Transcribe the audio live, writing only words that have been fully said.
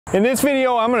In this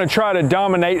video, I'm going to try to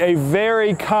dominate a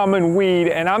very common weed,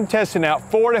 and I'm testing out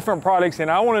 4 different products,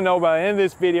 and I want to know by the end of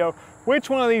this video which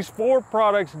one of these 4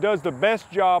 products does the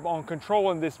best job on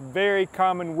controlling this very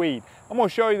common weed. I'm going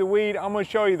to show you the weed, I'm going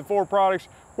to show you the 4 products,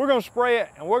 we're going to spray it,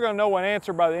 and we're going to know an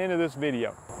answer by the end of this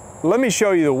video. Let me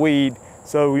show you the weed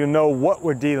so you'll know what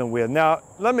we're dealing with. Now,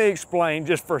 let me explain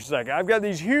just for a second. I've got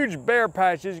these huge bare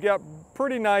patches. You got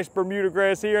pretty nice Bermuda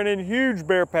grass here and then huge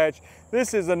bare patch.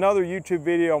 This is another YouTube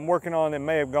video I'm working on that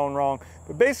may have gone wrong.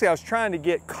 But basically, I was trying to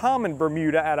get common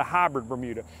Bermuda out of hybrid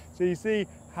Bermuda. So you see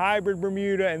hybrid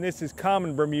Bermuda and this is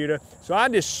common Bermuda. So I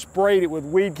just sprayed it with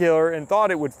weed killer and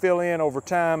thought it would fill in over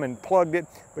time and plugged it.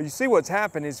 But you see what's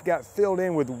happened is it got filled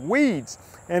in with weeds.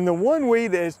 And the one weed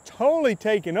that is totally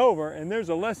taken over, and there's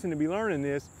a lesson to be learned in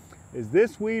this, is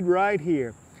this weed right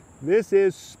here. This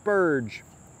is spurge.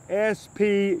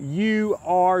 S-P-U-R-G-E,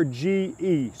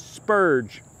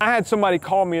 spurge. I had somebody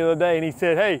call me the other day and he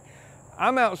said, hey,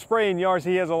 I'm out spraying yards.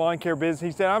 He has a lawn care business.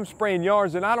 He said, I'm spraying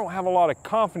yards and I don't have a lot of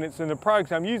confidence in the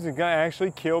products I'm using to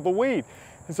actually kill the weed.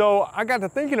 And so I got to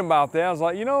thinking about that. I was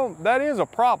like, you know, that is a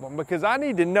problem because I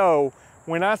need to know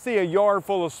when I see a yard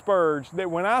full of spurge that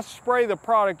when I spray the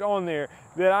product on there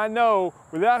that I know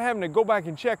without having to go back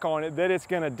and check on it that it's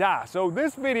going to die. So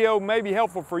this video may be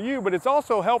helpful for you, but it's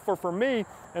also helpful for me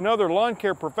and other lawn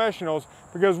care professionals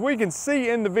because we can see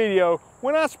in the video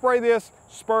when I spray this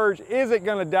spurge, is it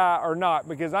going to die or not?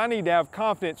 Because I need to have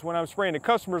confidence when I'm spraying a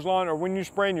customer's lawn or when you're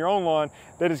spraying your own lawn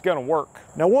that it's going to work.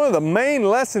 Now, one of the main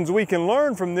lessons we can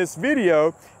learn from this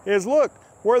video is look,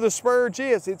 where the spurge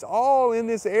is, it's all in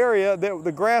this area that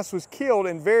the grass was killed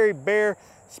in very bare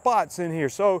spots in here.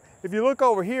 So if you look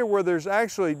over here where there's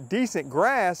actually decent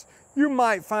grass, you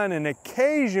might find an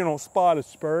occasional spot of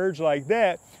spurge like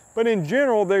that. But in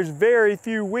general, there's very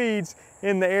few weeds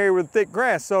in the area with thick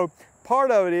grass. So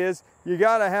part of it is you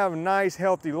gotta have a nice,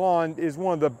 healthy lawn is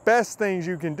one of the best things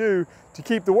you can do to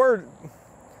keep the word.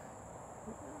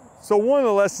 So one of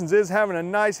the lessons is having a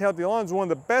nice, healthy lawn is one of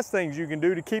the best things you can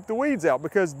do to keep the weeds out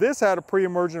because this had a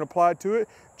pre-emergent applied to it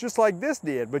just like this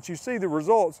did. But you see the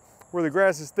results where the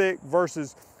grass is thick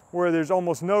versus where there's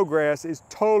almost no grass is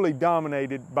totally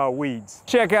dominated by weeds.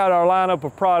 Check out our lineup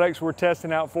of products. We're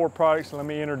testing out 4 products. Let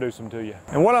me introduce them to you.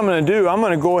 And what I'm going to do, I'm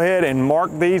going to go ahead and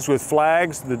mark these with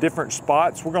flags, the different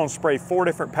spots. We're going to spray 4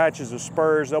 different patches of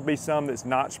spurge. There'll be some that's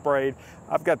not sprayed.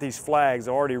 I've got these flags.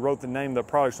 I already wrote the name of the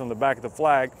products on the back of the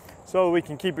flag so we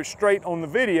can keep it straight on the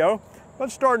video.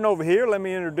 But starting over here, let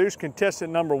me introduce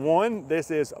contestant number 1.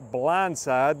 This is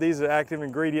Blindside. These are active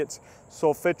ingredients,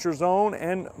 sulfentrazone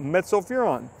and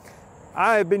metsulfuron.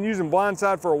 I have been using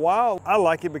Blindside for a while. I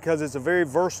like it because it's a very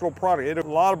versatile product. It has a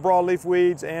lot of broadleaf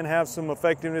weeds and have some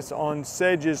effectiveness on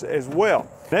sedges as well.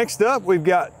 Next up, we've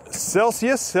got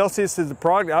Celsius. Celsius is the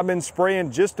product I've been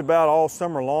spraying just about all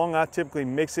summer long. I typically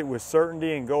mix it with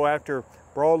Certainty and go after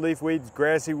broadleaf weeds,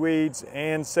 grassy weeds,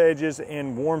 and sedges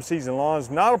in warm season lawns.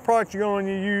 Not a product you're going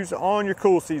to use on your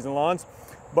cool season lawns,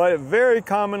 but a very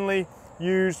commonly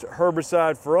used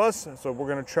herbicide for us. So we're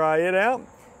going to try it out.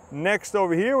 Next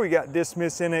over here, we got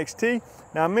Dismiss NXT.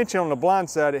 Now I mentioned on the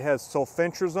Blindside it has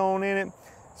sulfentrazone in it.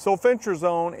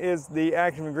 Sulfentrazone is the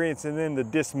active ingredients and then the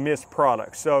Dismiss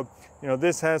product. So, you know,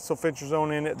 this has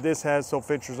sulfentrazone in it, this has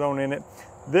sulfentrazone in it.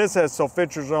 This has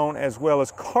sulfentrazone as well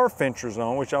as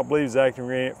carfentrazone, which I believe is the active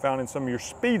ingredient found in some of your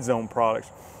Speed Zone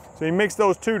products. So you mix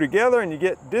those 2 together and you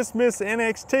get Dismiss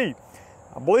NXT.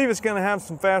 I believe it's going to have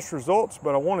some fast results,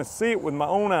 but I want to see it with my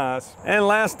own eyes. And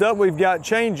last up, we've got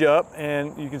Changeup,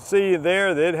 and you can see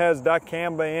there that it has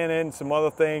dicamba in it and some other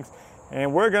things.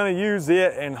 And we're going to use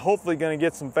it and hopefully going to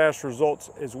get some fast results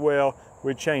as well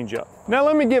with Changeup. Now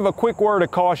let me give a quick word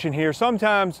of caution here.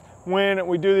 Sometimes when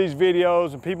we do these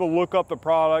videos and people look up the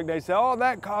product, they say, oh,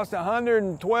 that cost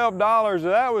 $112 or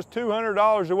that was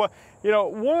 $200 or what. You know,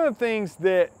 one of the things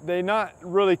that they're not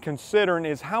really considering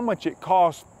is how much it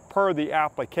costs per the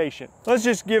application. Let's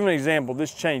just give an example,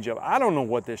 this Changeup. I don't know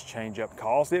what this Changeup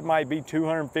costs. It might be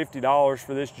 $250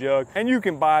 for this jug, and you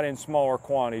can buy it in smaller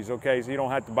quantities, okay? So you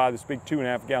don't have to buy this big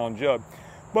 2.5 gallon jug.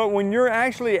 But when you're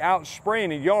actually out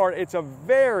spraying a yard, it's a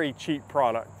very cheap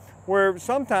product, where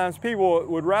sometimes people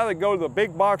would rather go to the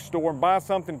big box store and buy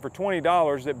something for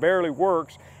 $20 that barely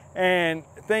works and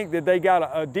think that they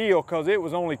got a deal because it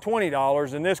was only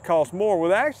 $20 and this costs more. Well,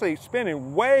 they're actually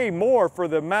spending way more for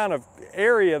the amount of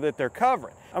area that they're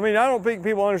covering. I mean, I don't think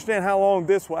people understand how long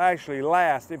this will actually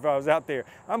last if I was out there.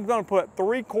 I'm going to put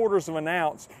 3/4 of an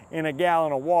ounce in a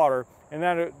gallon of water, and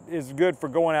that is good for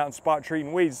going out and spot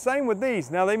treating weeds. Same with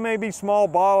these. Now, they may be small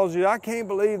bottles. I can't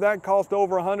believe that cost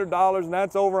over $100 and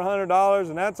that's over $100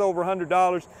 and that's over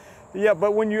 $100. Yeah,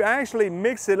 but when you actually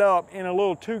mix it up in a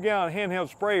little 2-gallon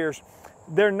handheld sprayers,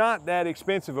 they're not that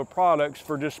expensive of products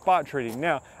for just spot treating.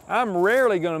 Now, I'm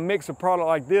rarely gonna mix a product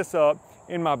like this up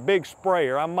in my big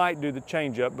sprayer. I might do the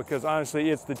Changeup because honestly,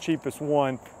 it's the cheapest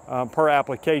one per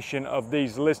application of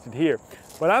these listed here.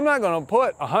 But I'm not gonna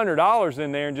put $100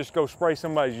 in there and just go spray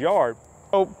somebody's yard.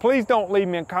 So please don't leave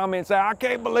me a comment saying, I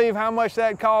can't believe how much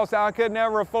that costs. I could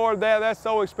never afford that. That's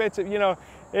so expensive. You know,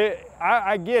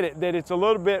 I get it that it's a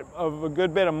little bit of a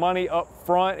good bit of money up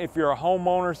front if you're a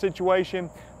homeowner situation.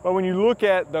 But when you look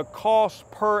at the cost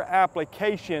per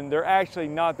application, they're actually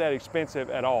not that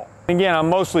expensive at all. Again, I'm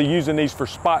mostly using these for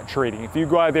spot treating. If you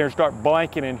go out there and start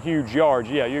blanking in huge yards,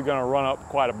 yeah, you're gonna run up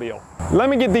quite a bill. Let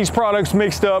me get these products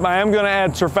mixed up. I am gonna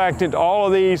add surfactant to all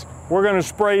of these. We're gonna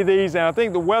spray these, and I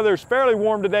think the weather's fairly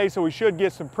warm today, so we should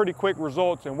get some pretty quick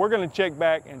results, and we're gonna check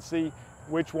back and see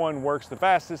which one works the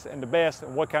fastest and the best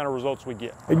and what kind of results we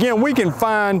get. Again, we can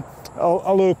find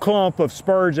a little clump of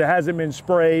spurge that hasn't been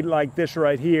sprayed like this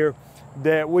right here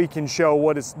that we can show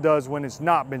what it does when it's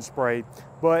not been sprayed.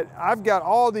 But I've got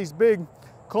all these big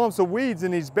clumps of weeds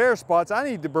in these bare spots. I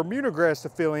need the Bermuda grass to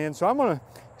fill in, so I'm gonna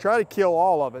try to kill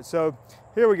all of it. So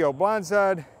here we go,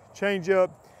 Blindside, Changeup,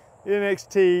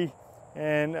 NXT,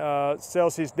 and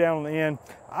Celsius down on the end.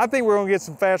 I think we're gonna get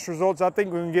some fast results. I think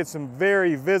we're gonna get some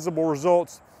very visible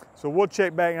results. So we'll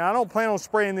check back. And I don't plan on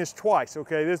spraying this twice,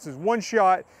 okay? This is one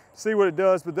shot, see what it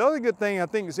does. But the other good thing I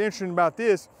think is interesting about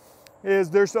this is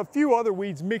there's a few other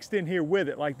weeds mixed in here with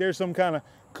it. Like there's some kind of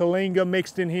kyllinga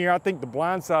mixed in here. I think the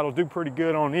Blindside will do pretty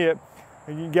good on it.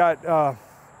 And you got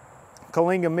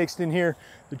kyllinga mixed in here.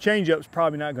 The Changeup's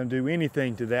probably not gonna do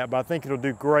anything to that, but I think it'll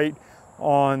do great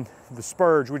on the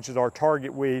spurge, which is our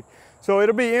target weed. So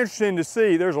it'll be interesting to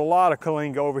see. There's a lot of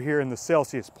kyllinga over here in the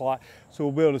Celsius plot, so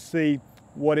we'll be able to see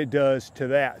what it does to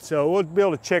that. So we'll be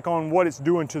able to check on what it's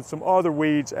doing to some other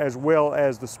weeds as well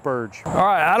as the spurge. All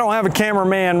right, I don't have a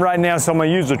cameraman right now, so I'm gonna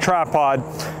use a tripod.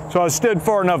 So I stood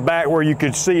far enough back where you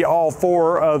could see all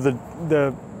 4 of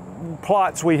the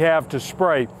plots we have to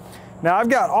spray. Now I've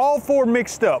got all 4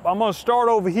 mixed up. I'm gonna start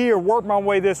over here, work my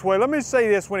way this way. Let me say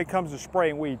this when it comes to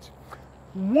spraying weeds.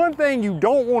 One thing you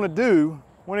don't want to do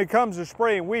when it comes to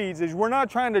spraying weeds is we're not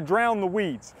trying to drown the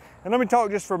weeds. And let me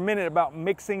talk just for a minute about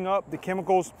mixing up the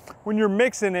chemicals. When you're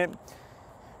mixing it,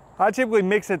 I typically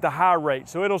mix at the high rate.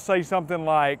 So it'll say something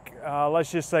like,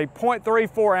 let's just say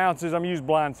 0.34 ounces. I'm using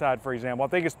Blindside, for example. I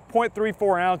think it's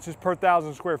 0.34 ounces per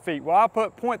 1,000 square feet. Well, I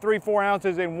put 0.34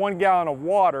 ounces in 1 gallon of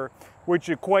water, which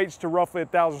equates to roughly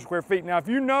 1,000 square feet. Now, if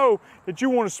you know that you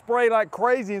want to spray like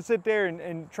crazy and sit there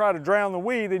and try to drown the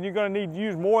weed, then you're going to need to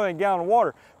use more than a gallon of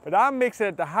water. But I mix it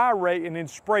at the high rate and then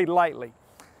spray lightly.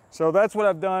 So that's what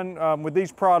I've done with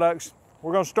these products.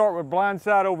 We're going to start with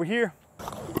Blindside over here.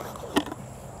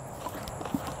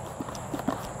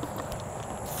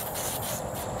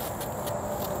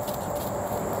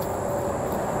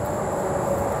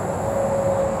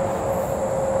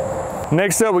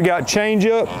 Next up, we got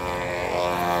Changeup.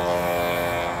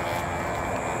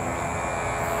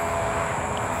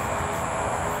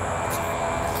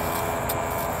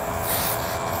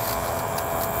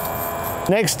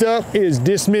 Next up is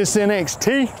Dismiss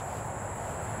NXT.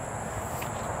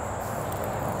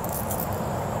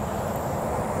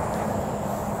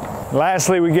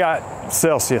 Lastly, we got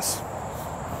Celsius.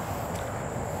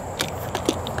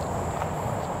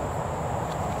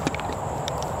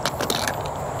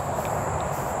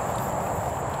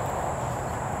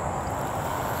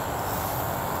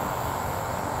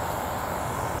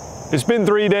 It's been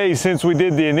 3 days since we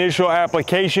did the initial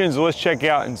applications. Let's check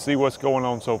out and see what's going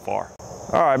on so far.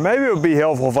 All right, maybe it would be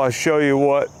helpful if I show you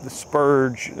what the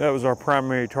spurge, that was our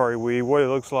primary target weed, what it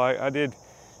looks like. I did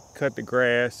cut the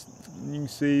grass. You can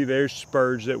see there's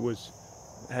spurge that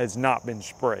has not been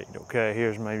sprayed. Okay,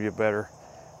 here's maybe a better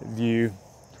view.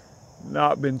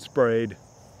 Not been sprayed.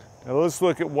 Now let's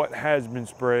look at what has been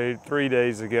sprayed 3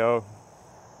 days ago.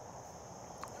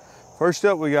 First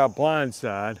up, we got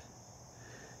Blindside.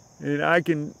 And I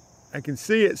can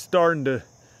see it starting to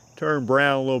turn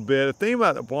brown a little bit. The thing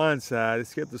about the Blindside,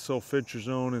 it's got the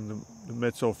sulfitrazone and the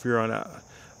metsulfuron.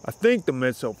 I think the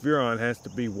metsulfuron has to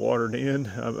be watered in.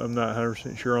 I'm not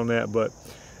 100% sure on that, but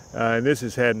and this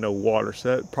has had no water,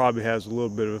 so that probably has a little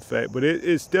bit of effect. But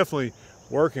it's definitely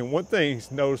working. One thing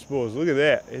that's noticeable is look at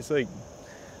that. It's like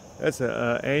that's an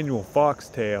annual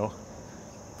foxtail,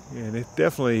 and it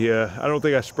definitely. I don't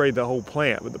think I sprayed the whole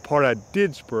plant, but the part I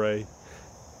did spray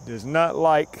does not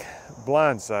like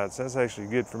Blindside, so that's actually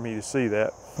good for me to see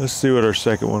that. Let's see what our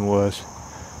second one was.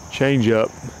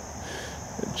 Changeup.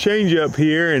 Changeup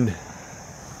here, and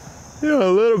you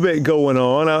know, a little bit going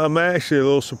on. I'm actually a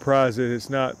little surprised that it's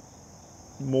not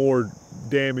more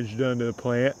damage done to the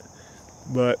plant.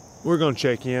 But we're gonna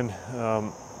check in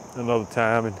another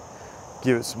time and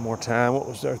give it some more time. What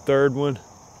was our third one?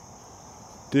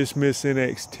 Dismiss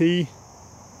NXT.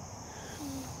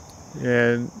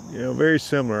 And you know, very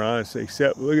similar honestly,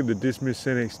 except look at the Dismiss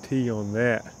NXT on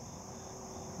that.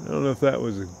 I don't know if that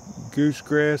was a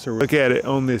goosegrass or look at it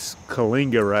on this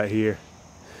kyllinga right here.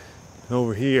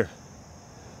 Over here.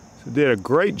 So did a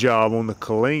great job on the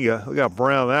kyllinga. Look how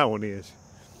brown that one is.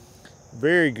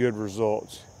 Very good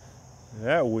results.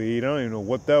 That weed, I don't even know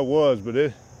what that was, but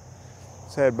it's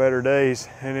had better days.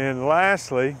 And then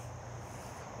lastly,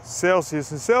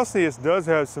 Celsius. And Celsius does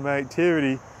have some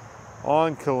activity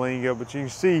on kyllinga, but you can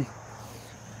see,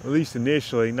 at least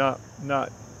initially, not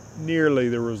nearly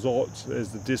the results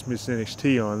as the Dismiss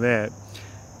NXT on that.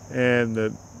 And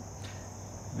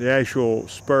the actual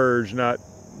spurge, not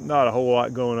a whole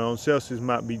lot going on. Celsius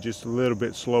might be just a little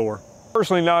bit slower.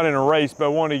 Personally not in a race, but I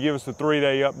wanted to give us a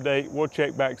 3-day update. We'll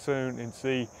check back soon and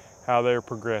see how they're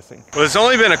progressing. Well, it's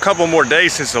only been a couple more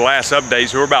days since the last update,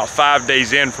 so we're about 5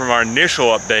 days in from our initial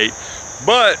update.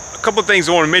 But a couple of things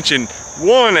I want to mention.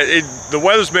 One, the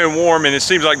weather's been warm and it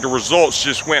seems like the results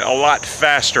just went a lot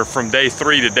faster from day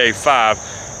 3 to day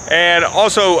 5. And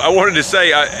also, I wanted to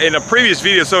say, in a previous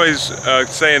video, somebody's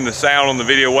saying the sound on the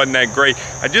video wasn't that great.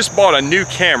 I just bought a new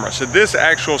camera, so this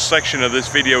actual section of this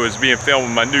video is being filmed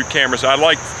with my new camera. So I'd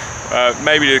like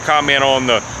maybe to comment on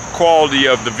the quality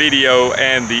of the video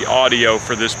and the audio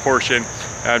for this portion.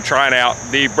 I'm trying out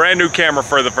the brand new camera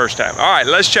for the first time. All right,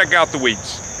 let's check out the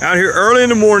weeds. Out here early in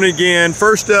the morning again.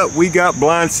 First up, we got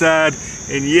Blindside.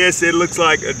 And yes, it looks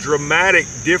like a dramatic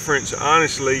difference,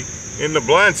 honestly, in the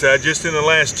Blindside just in the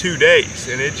last 2 days,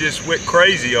 and it just went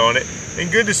crazy on it.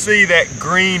 And good to see that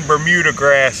green Bermuda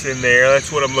grass in there.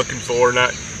 That's what I'm looking for,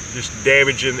 not just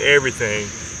damaging everything.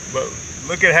 But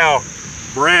look at how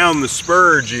brown the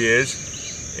spurge is,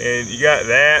 and you got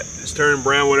that. It's turning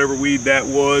brown, whatever weed that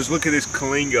was. Look at this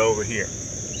kyllinga over here.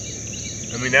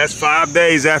 I mean, that's 5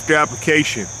 days after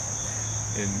application,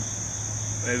 and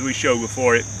as we showed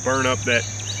before, it burned up the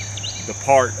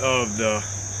part of the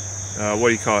what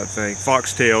do you call it thing?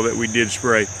 Foxtail that we did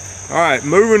spray. All right,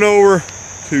 moving over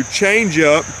to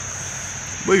Changeup.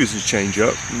 I believe this is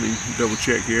Changeup. Let me double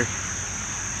check here.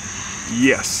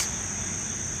 Yes.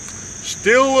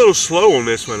 Still a little slow on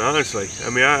this one, honestly. I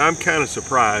mean, I'm kind of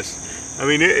surprised. I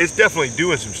mean, it's definitely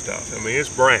doing some stuff. I mean, it's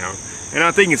brown, and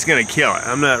I think it's gonna kill it.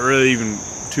 I'm not really even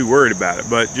too worried about it,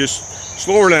 but just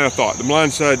slower than I thought. The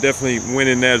Blindside definitely went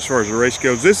in that as far as the race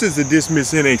goes. This is the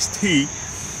Dismiss NXT.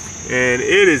 And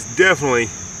it is definitely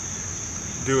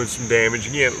doing some damage.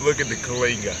 Again, look at the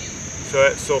kyllinga. So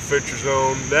that's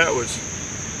sulfitrazone. That was,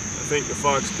 I think, the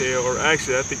foxtail, or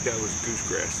actually, I think that was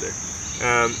goosegrass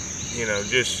there. You know,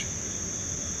 just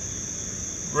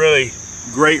really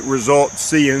great results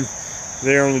seeing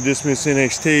there on the Dismiss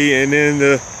NXT. And then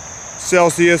the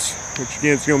Celsius, which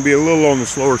again is going to be a little on the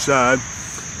slower side.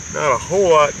 Not a whole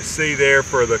lot to see there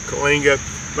for the kyllinga.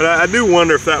 But I do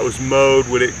wonder if that was mowed,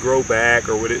 would it grow back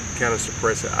or would it kind of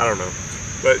suppress it? I don't know.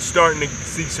 But starting to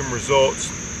see some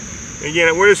results.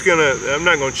 Again, we're just I'm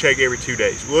not gonna check every 2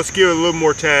 days. Well, let's give it a little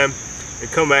more time and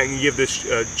come back and give this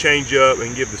change up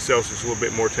and give the Celsius a little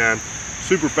bit more time.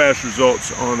 Super fast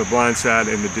results on the Blindside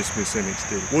and the Dismiss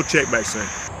NXT. We'll check back soon.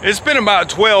 It's been about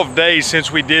 12 days since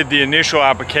we did the initial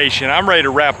application. I'm ready to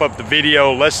wrap up the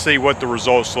video. Let's see what the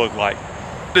results look like.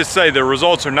 To say the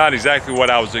results are not exactly what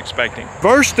I was expecting.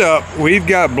 First up, we've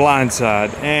got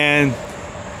Blindside, and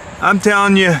I'm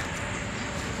telling you,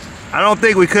 I don't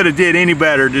think we could have did any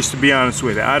better, just to be honest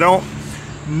with you. I don't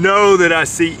know that I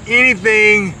see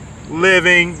anything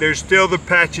living. There's still the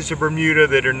patches of Bermuda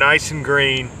that are nice and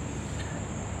green,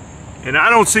 and I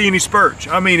don't see any spurge.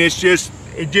 I mean, it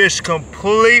just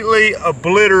completely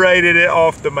obliterated it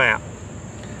off the map.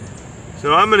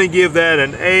 So I'm gonna give that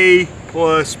an A++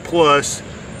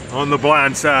 on the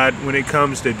Blindside when it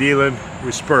comes to dealing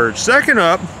with spurge. Second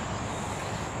up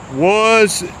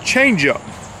was Changeup.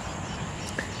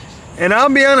 And I'll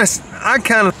be honest, I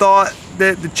kind of thought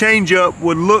that the Changeup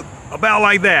would look about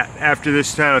like that after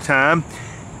this kind of time.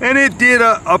 And it did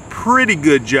a pretty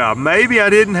good job. Maybe I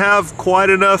didn't have quite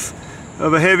enough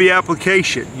of a heavy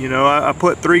application. You know, I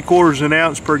put 3/4 an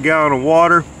ounce per gallon of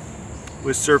water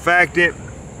with surfactant.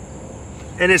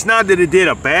 And it's not that it did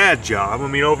a bad job. I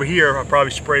mean, over here, I probably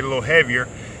sprayed a little heavier.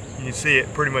 You can see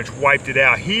it pretty much wiped it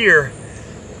out. Here,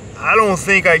 I don't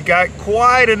think I got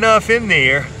quite enough in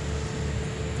there.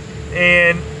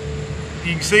 And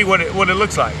you can see what it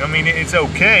looks like. I mean, it's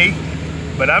okay,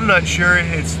 but I'm not sure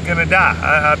it's gonna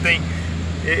die. I think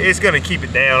it's gonna keep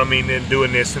it down. I mean, then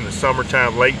doing this in the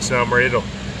summertime, late summer,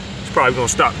 it's probably gonna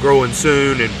stop growing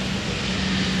soon, and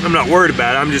I'm not worried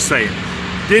about it. I'm just saying,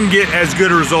 didn't get as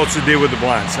good a results as it did with the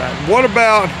Blindside. What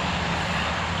about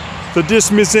the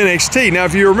Dismiss NXT? Now,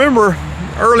 if you remember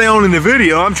early on in the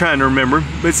video, I'm trying to remember,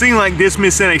 but it seemed like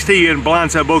Dismiss NXT and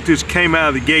Blindside both just came out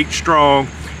of the gate strong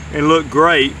and looked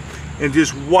great and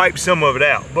just wiped some of it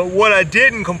out. But what I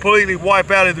didn't completely wipe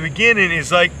out at the beginning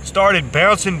is like started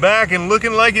bouncing back and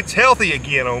looking like it's healthy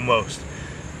again almost.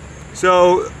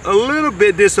 So a little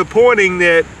bit disappointing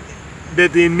that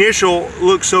the initial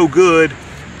looked so good,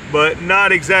 but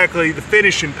not exactly the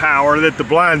finishing power that the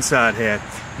Blindside had.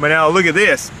 But now look at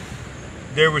this.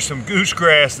 There was some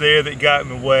goosegrass there that got in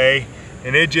the way,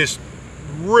 and it just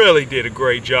really did a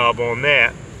great job on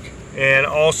that. And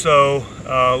also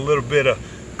a little bit of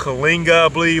kyllinga, I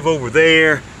believe, over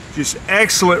there. Just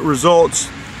excellent results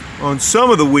on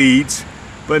some of the weeds,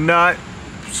 but not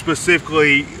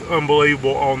specifically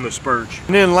unbelievable on the spurge.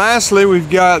 And then lastly, we've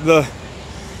got the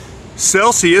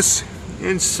Celsius,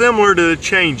 and similar to the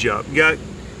Changeup, got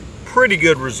pretty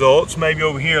good results. Maybe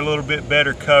over here a little bit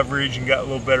better coverage and got a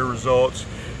little better results.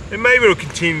 And maybe it'll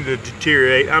continue to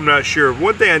deteriorate, I'm not sure.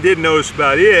 One thing I did notice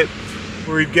about it,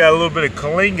 where we've got a little bit of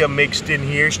kyllinga mixed in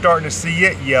here, starting to see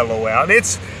it yellow out. And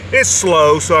it's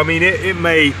slow, so I mean it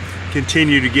may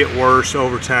continue to get worse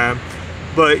over time.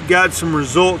 But got some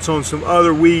results on some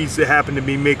other weeds that happen to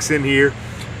be mixed in here,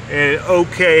 and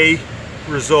okay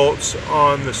results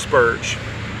on the spurge.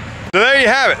 So there you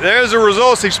have it. There's the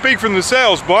results. They speak for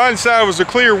themselves. Blindside was a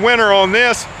clear winner on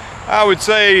this. I would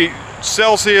say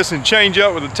Celsius and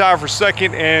Changeup with a tie for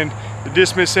second, and the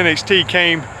Dismiss NXT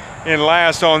came in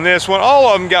last on this one. All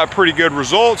of them got pretty good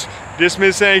results.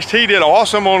 Dismiss NXT did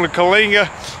awesome on the kyllinga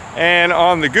and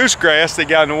on the goosegrass that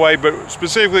got in the way, but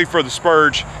specifically for the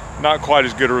spurge, not quite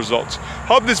as good results.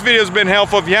 Hope this video has been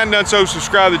helpful. If you haven't done so,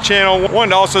 subscribe to the channel.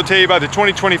 Wanted to also tell you about the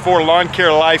 2024 Lawn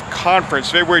Care Life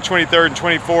Conference, February 23rd and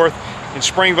 24th in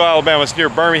Springville, Alabama. It's near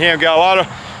Birmingham. Got a lot of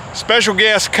special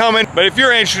guests coming, but if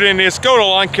you're interested in this, go to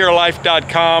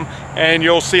lawncarelife.com and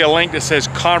you'll see a link that says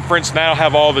conference, and that'll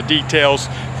have all the details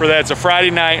for that. It's a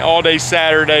Friday night, all day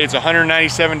Saturday. It's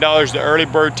 $197, the early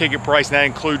bird ticket price, and that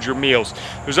includes your meals.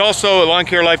 There's also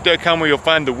lawncarelife.com where you'll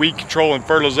find the Weed Control and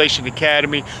Fertilization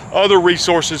Academy, other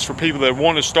resources for people that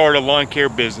want to start a lawn care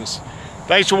business.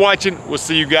 Thanks for watching. We'll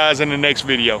see you guys in the next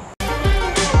video.